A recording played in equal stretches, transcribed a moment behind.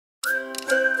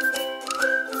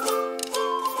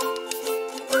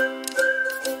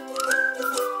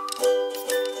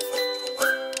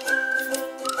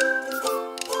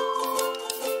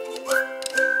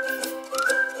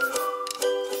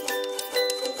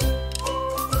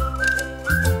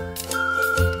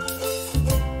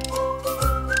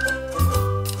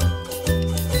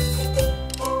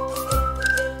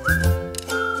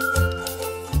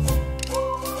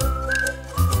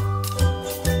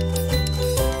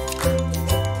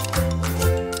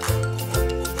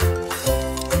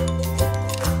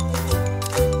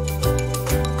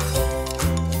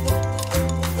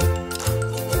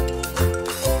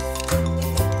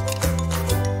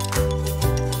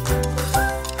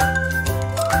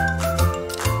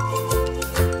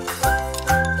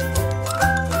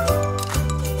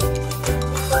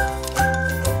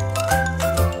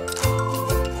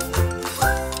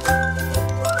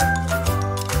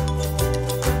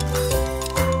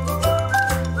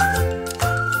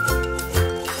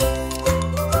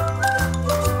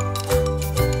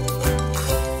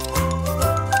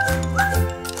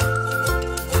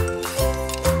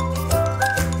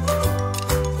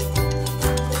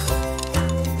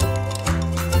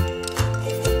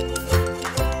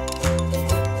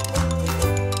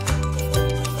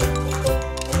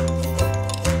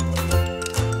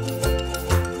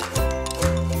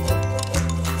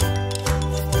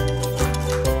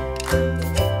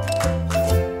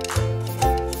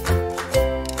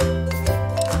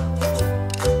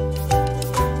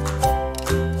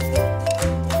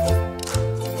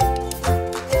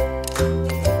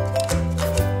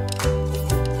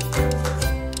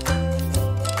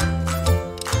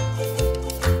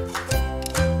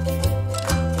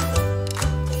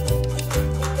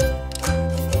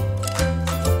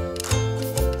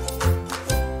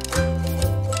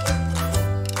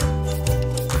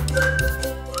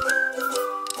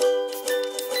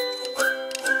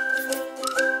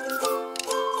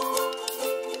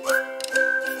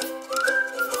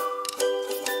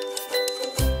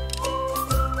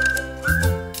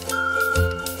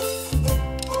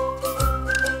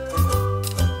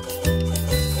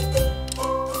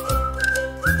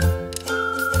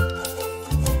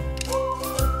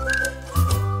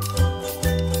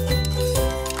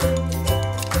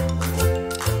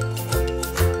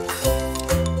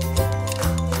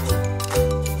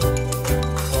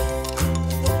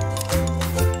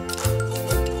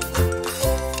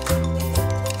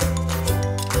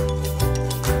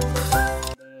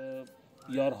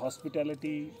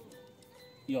hospitality,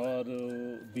 your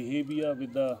behavior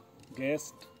with the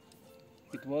guest,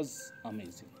 it was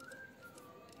amazing.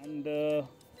 And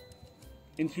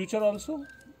in future also,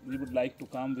 we would like to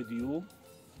come with you,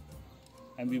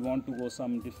 and we want to go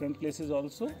some different places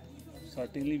also.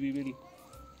 Certainly we will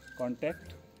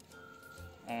contact,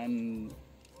 and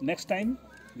next time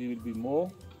we will be more.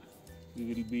 We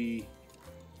will be,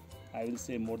 I will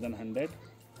say, more than 100.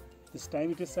 This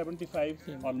time it is 75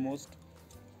 almost,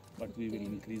 but we will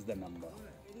increase the number.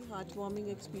 Very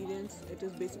heartwarming experience. It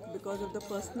is basically because of the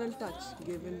personal touch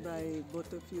given by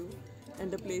both of you,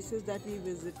 and the places that we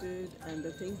visited and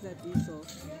the things that we saw.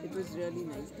 It was really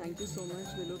nice. Thank you so much,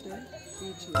 VilloTale.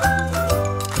 Reach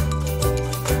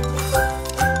you.